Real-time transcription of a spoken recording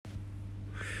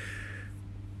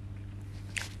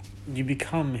you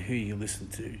become who you listen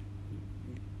to.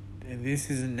 And this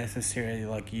isn't necessarily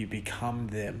like you become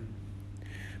them,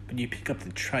 but you pick up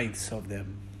the traits of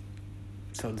them.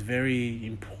 So it's very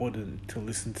important to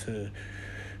listen to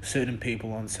certain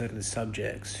people on certain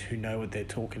subjects who know what they're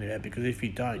talking about, because if you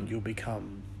don't, you'll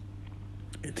become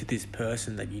into this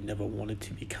person that you never wanted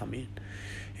to become in.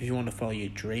 If you want to follow your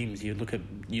dreams, you look at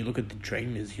the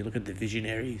dreamers, you look at the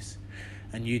visionaries,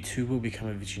 and you too will become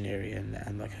a visionary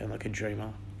and like a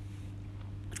dreamer.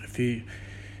 If you,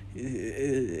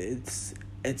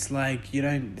 it's like you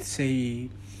don't see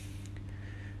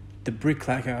the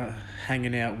bricklayer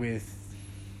hanging out with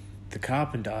the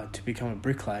carpenter to become a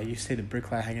bricklayer. You see the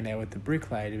bricklayer hanging out with the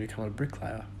bricklayer to become a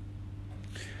bricklayer.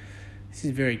 This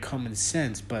is very common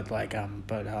sense, but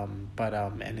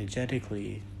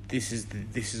energetically, this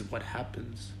is what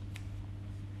happens.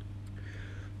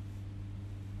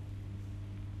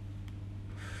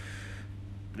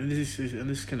 And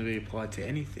this can be applied to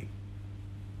anything.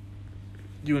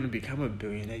 You want to become a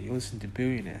billionaire, you listen to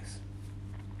billionaires.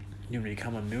 You want to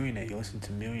become a millionaire, you listen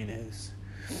to millionaires.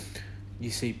 You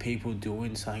see people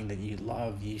doing something that you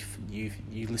love, you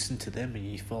listen to them and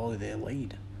you follow their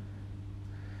lead.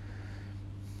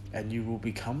 And you will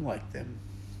become like them.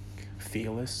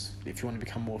 Fearless. If you want to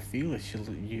become more fearless,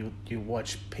 you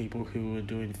watch people who are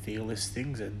doing fearless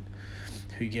things and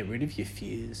who get rid of your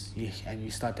fears, and you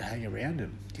start to hang around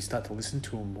them. You start to listen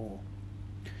to them more.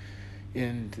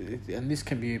 And this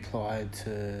can be applied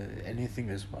to anything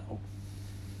as well.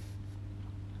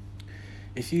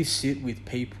 If you sit with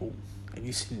people and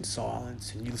you sit in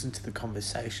silence and you listen to the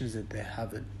conversations that they're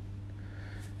having,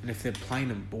 and if they're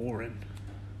plain and boring,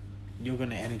 you're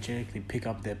going to energetically pick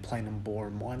up their plain and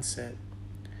boring mindset,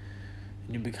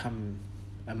 and you become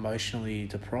emotionally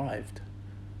deprived.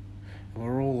 And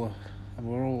we're all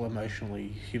emotionally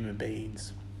human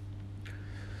beings.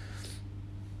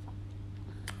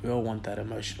 We all want that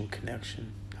emotional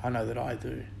connection. I know that I do.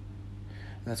 And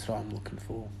that's what I'm looking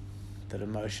for. That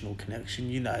emotional connection.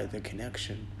 You know, the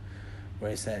connection. Where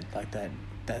it's that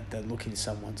look in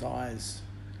someone's eyes.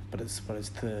 But it's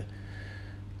the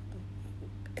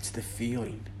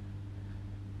feeling.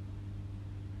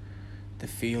 The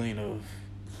feeling of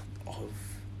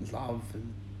love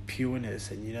and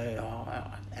pureness, and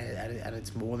and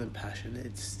it's more than passion.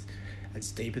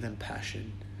 It's deeper than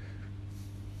passion.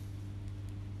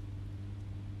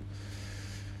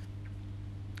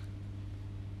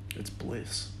 It's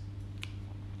bliss.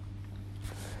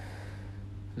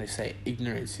 And they say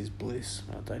ignorance is bliss.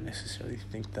 I don't necessarily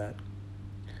think that.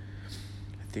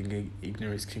 I think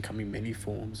ignorance can come in many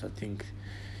forms. I think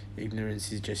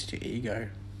ignorance is just your ego.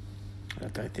 I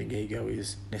don't think ego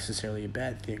is necessarily a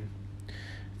bad thing.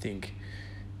 I think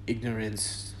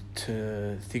ignorance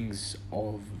to things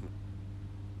of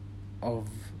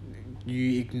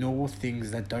you ignore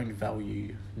things that don't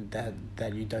value,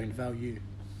 that you don't value.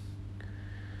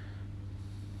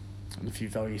 And if you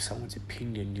value someone's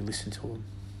opinion, you listen to them.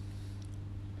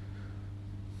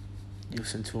 You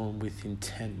listen to them with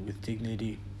intent, with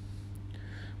dignity,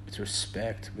 with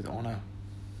respect, with honour.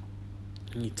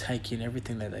 And you take in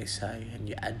everything that they say and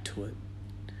you add to it.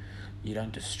 You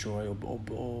don't destroy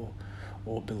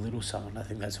or belittle someone. I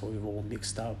think that's what we've all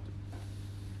mixed up.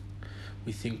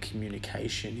 We think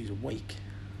communication is weak.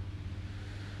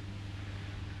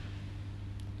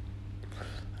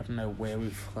 I don't know where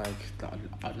I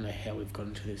don't know how we've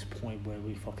gotten to this point where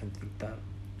we fucking think that.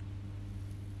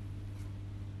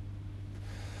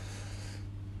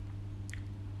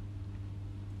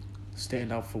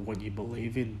 Stand up for what you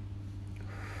believe in.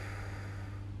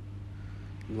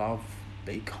 Love,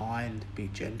 be kind, be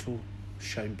gentle,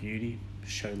 show beauty,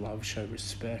 show love, show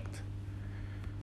respect.